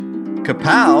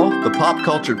Kapow, the Pop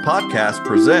Cultured Podcast,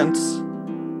 presents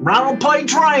Ronald P.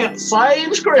 Tramp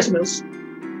Saves Christmas.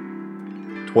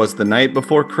 'Twas the night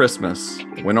before Christmas,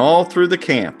 when all through the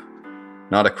camp,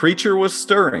 not a creature was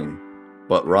stirring,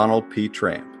 but Ronald P.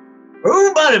 Tramp.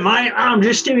 Oh, buddy, man, I'm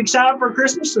just too excited for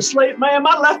Christmas to sleep, man.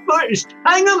 My left foot is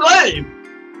hanging low.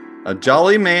 A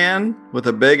jolly man with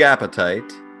a big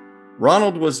appetite,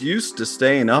 Ronald was used to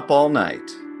staying up all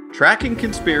night, tracking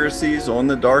conspiracies on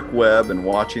the dark web and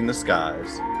watching the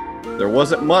skies. There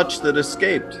wasn't much that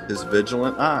escaped his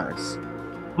vigilant eyes.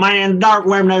 Man, dark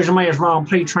web knows me as Ronald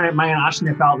P. Tramp, man. I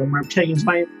sniff all them reptilians,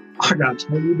 man. I gotta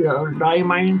tell you the other day,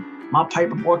 man, my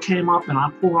paper boy came up and I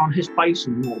pulled on his face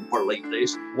and you won't believe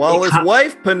this. While his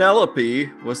wife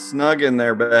Penelope was snug in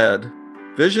their bed,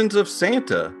 visions of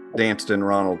Santa danced in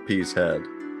Ronald P.'s head.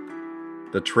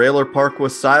 The trailer park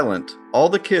was silent, all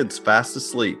the kids fast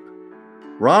asleep.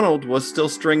 Ronald was still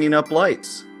stringing up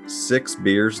lights, 6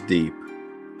 beers deep.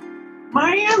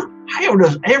 Man, how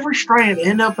does every strand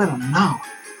end up in a knot?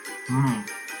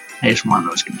 It's one of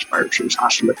those conspiracies. I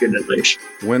should look into this.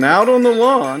 When out on the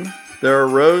lawn, there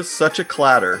arose such a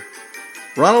clatter.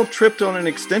 Ronald tripped on an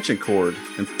extension cord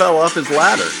and fell off his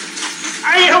ladder.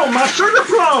 Ow, my sugar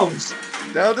plums!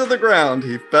 Down to the ground,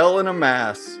 he fell in a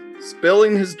mass,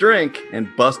 spilling his drink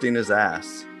and busting his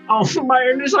ass. Oh,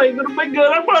 man, this ain't gonna be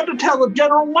good. I'm about to tell the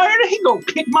general manager he gonna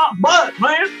kick my butt,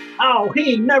 man. Oh,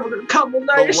 he ain't never gonna come with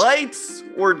The this. lights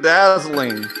were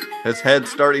dazzling, his head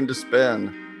starting to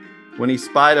spin, when he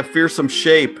spied a fearsome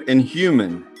shape,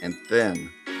 inhuman and thin.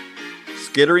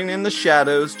 Skittering in the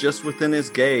shadows just within his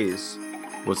gaze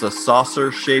was a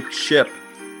saucer-shaped ship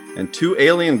and 2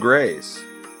 alien grays.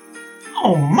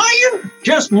 Oh, man,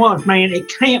 just once, man.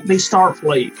 It can't be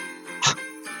Starfleet.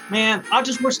 Man, I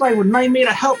just wish they would name me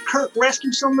to help Kurt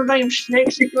rescue some of them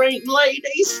sexy great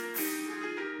ladies.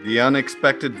 The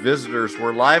unexpected visitors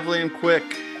were lively and quick.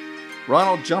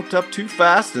 Ronald jumped up too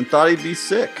fast and thought he'd be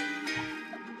sick.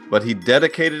 But he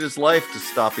dedicated his life to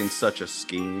stopping such a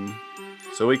scheme.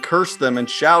 So he cursed them and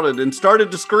shouted and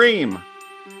started to scream.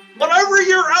 Whatever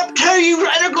you're up to, you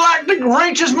intergalactic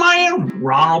wrenches, man,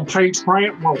 Ronald P.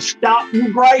 Tramp will stop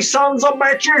you gray sons of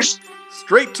bitches.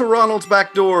 Straight to Ronald's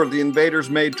back door, the invaders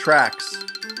made tracks.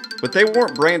 But they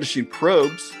weren't brandishing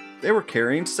probes, they were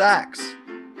carrying sacks.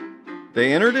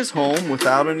 They entered his home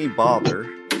without any bother,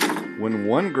 when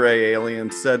one gray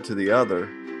alien said to the other,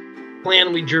 The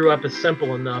plan we drew up is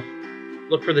simple enough.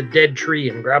 Look for the dead tree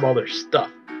and grab all their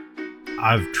stuff.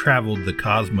 I've traveled the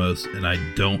cosmos and I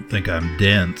don't think I'm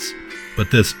dense, but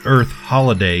this Earth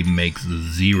holiday makes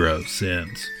 0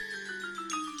 sense.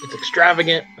 It's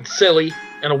extravagant and silly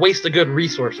and a waste of good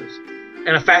resources.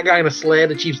 And a fat guy in a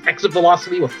sled achieves exit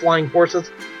velocity with flying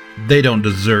horses. They don't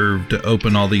deserve to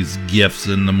open all these gifts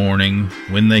in the morning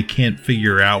when they can't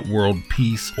figure out world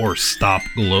peace or stop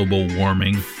global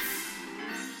warming.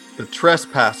 The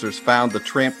trespassers found the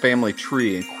Tramp family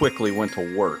tree and quickly went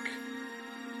to work.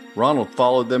 Ronald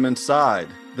followed them inside,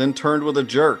 then turned with a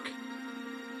jerk.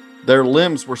 Their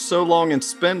limbs were so long and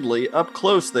spindly, up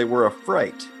close they were a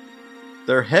fright.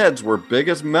 Their heads were big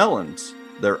as melons,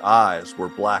 their eyes were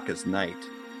black as night.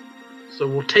 So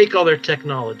we'll take all their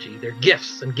technology, their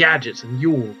gifts and gadgets and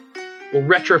Yule. We'll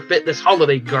retrofit this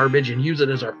holiday garbage and use it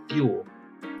as our fuel.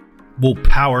 We'll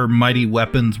power mighty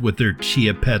weapons with their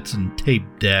chia pets and tape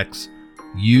decks,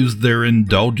 use their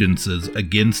indulgences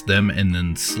against them and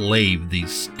enslave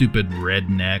these stupid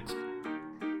rednecks.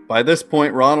 By this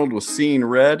point, Ronald was seeing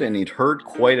red and he'd heard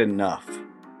quite enough.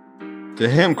 To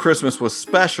him, Christmas was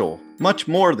special, much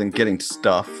more than getting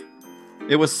stuff.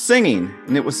 It was singing,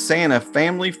 and it was Santa,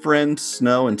 family, friends,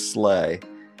 snow, and sleigh.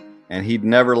 And he'd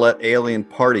never let alien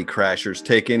party crashers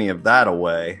take any of that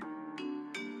away.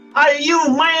 Hey,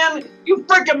 you, man, you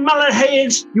freaking melon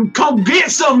heads, you come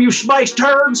get some, you space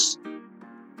turds.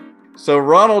 So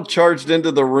Ronald charged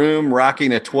into the room,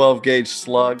 rocking a 12-gauge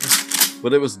slug.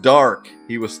 But it was dark,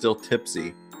 he was still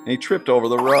tipsy, and he tripped over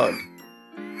the rug.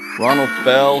 Ronald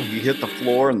fell, he hit the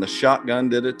floor, and the shotgun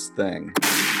did its thing.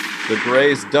 The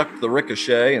Greys ducked the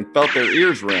ricochet and felt their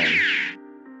ears ring.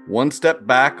 One step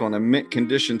back on a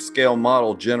mint-condition scale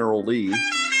model General Lee.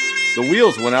 The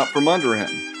wheels went out from under him,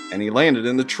 and he landed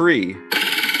in the tree.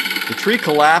 The tree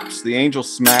collapsed, the angel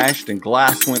smashed, and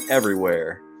glass went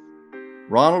everywhere.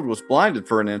 Ronald was blinded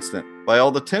for an instant by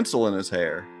all the tinsel in his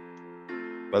hair.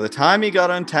 By the time he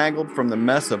got untangled from the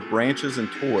mess of branches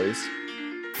and toys,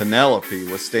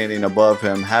 Penelope was standing above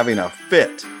him having a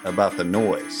fit about the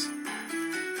noise.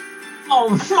 Oh,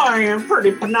 man,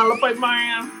 pretty Penelope,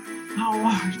 man.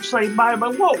 Oh, say,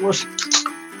 baby, what was...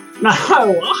 No,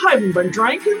 I haven't been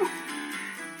drinking.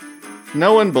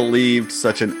 No one believed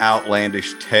such an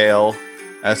outlandish tale.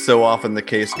 As so often the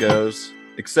case goes,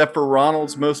 except for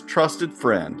Ronald's most trusted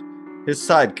friend, his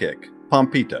sidekick,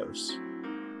 Pompitos.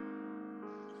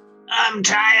 I'm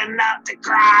trying not to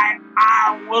cry.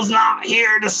 I was not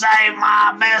here to save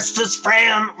my bestest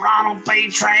friend, Ronald P.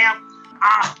 Tramp.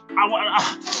 I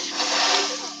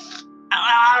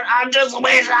just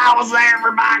wish I was there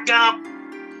for backup.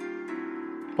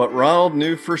 But Ronald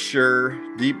knew for sure,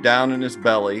 deep down in his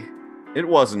belly, it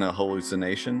wasn't a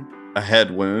hallucination, a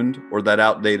head wound, or that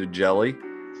outdated jelly.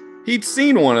 He'd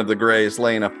seen one of the Greys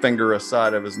laying a finger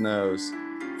aside of his nose,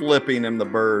 flipping him the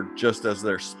bird just as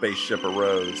their spaceship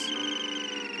arose.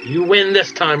 You win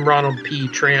this time, Ronald P.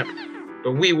 Tramp,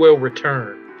 but we will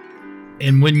return.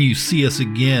 And when you see us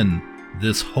again,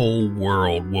 this whole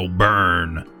world will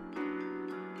burn.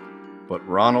 But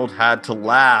Ronald had to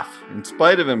laugh in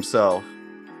spite of himself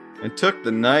and took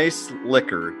the nice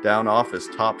liquor down off his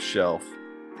top shelf.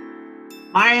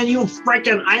 Man, you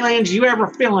freaking aliens, you ever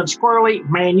feeling squirrely?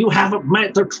 Man, you haven't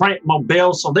met the Tramp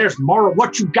Mobile, so there's more of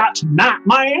what you got tonight,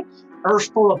 man. Earth's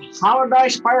full of holiday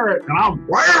spirit, and I'm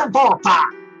wearing for a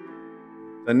pie.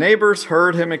 The neighbors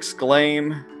heard him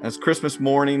exclaim as Christmas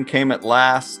morning came at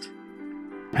last.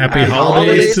 Happy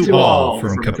holidays to all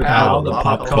from Kapow, the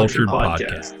Pop Culture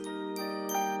Podcast.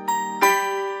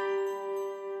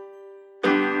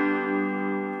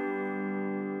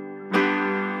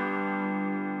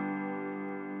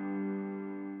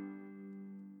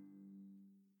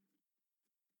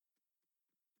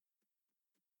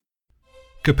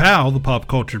 Kapow, the Pop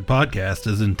Cultured Podcast,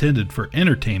 is intended for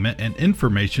entertainment and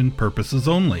information purposes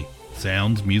only.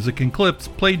 Sounds, music, and clips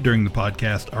played during the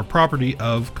podcast are property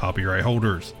of copyright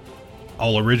holders.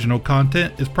 All original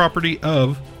content is property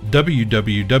of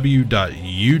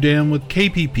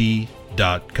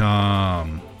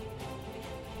www.udamwithkpp.com.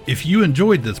 If you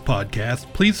enjoyed this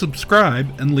podcast, please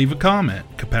subscribe and leave a comment.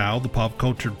 Kapow, the Pop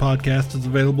Cultured Podcast, is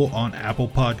available on Apple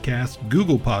Podcasts,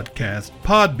 Google Podcasts,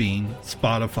 Podbean,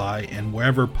 Spotify, and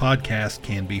wherever podcasts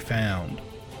can be found.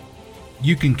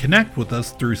 You can connect with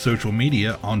us through social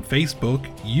media on Facebook,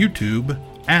 YouTube,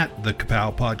 at the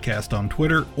Kapow Podcast on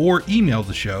Twitter, or email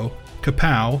the show,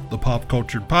 Kapow, the Pop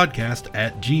Cultured Podcast,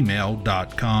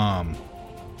 @gmail.com.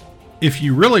 If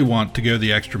you really want to go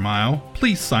the extra mile,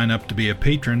 please sign up to be a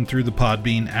patron through the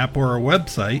Podbean app or our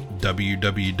website,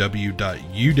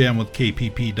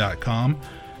 www.udamwithkpp.com,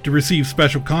 to receive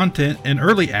special content and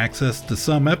early access to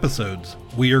some episodes.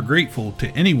 We are grateful to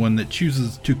anyone that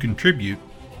chooses to contribute,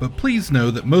 but please know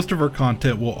that most of our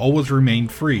content will always remain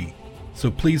free,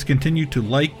 so please continue to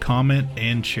like, comment,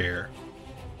 and share.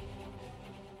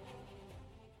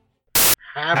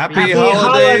 Happy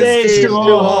holidays to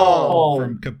all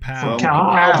From Kapow.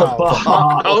 Kapow, the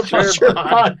Pop Culture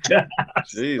Podcast.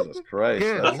 Jesus Christ.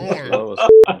 Good That's Lord. the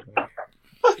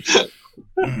slowest.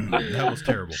 That was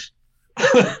terrible.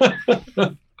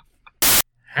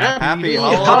 Happy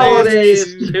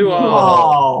holidays to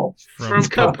all from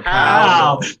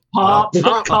Kapow. Kapow, Pop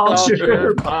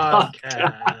Culture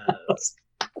Podcast.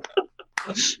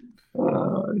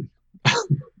 Oh.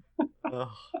 Wow.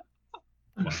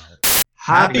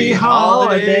 Happy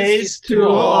holidays to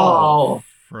all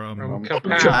From From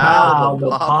Kapow,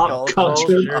 the Pop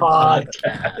Culture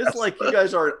Podcast. It's like you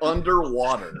guys are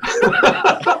underwater.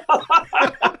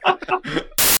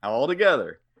 All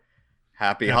together.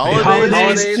 Happy holidays.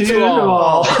 Holidays to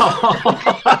all.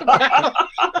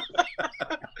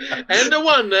 And a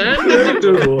one, then.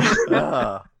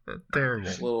 Ah, Terrible.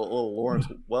 little Lawrence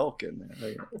Welk in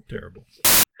there. terrible.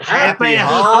 Happy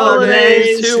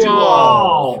holidays to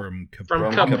all. From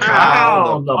From Kapow.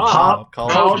 Kapow, the Pop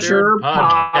Culture Culture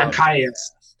Podcast.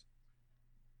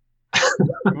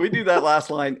 Can we do that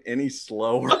last line any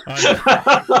slower?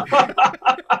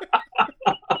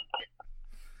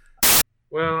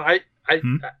 Well, I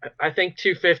think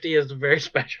 250 is very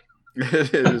special.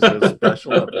 It is a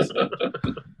special episode.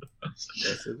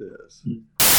 Yes, it is.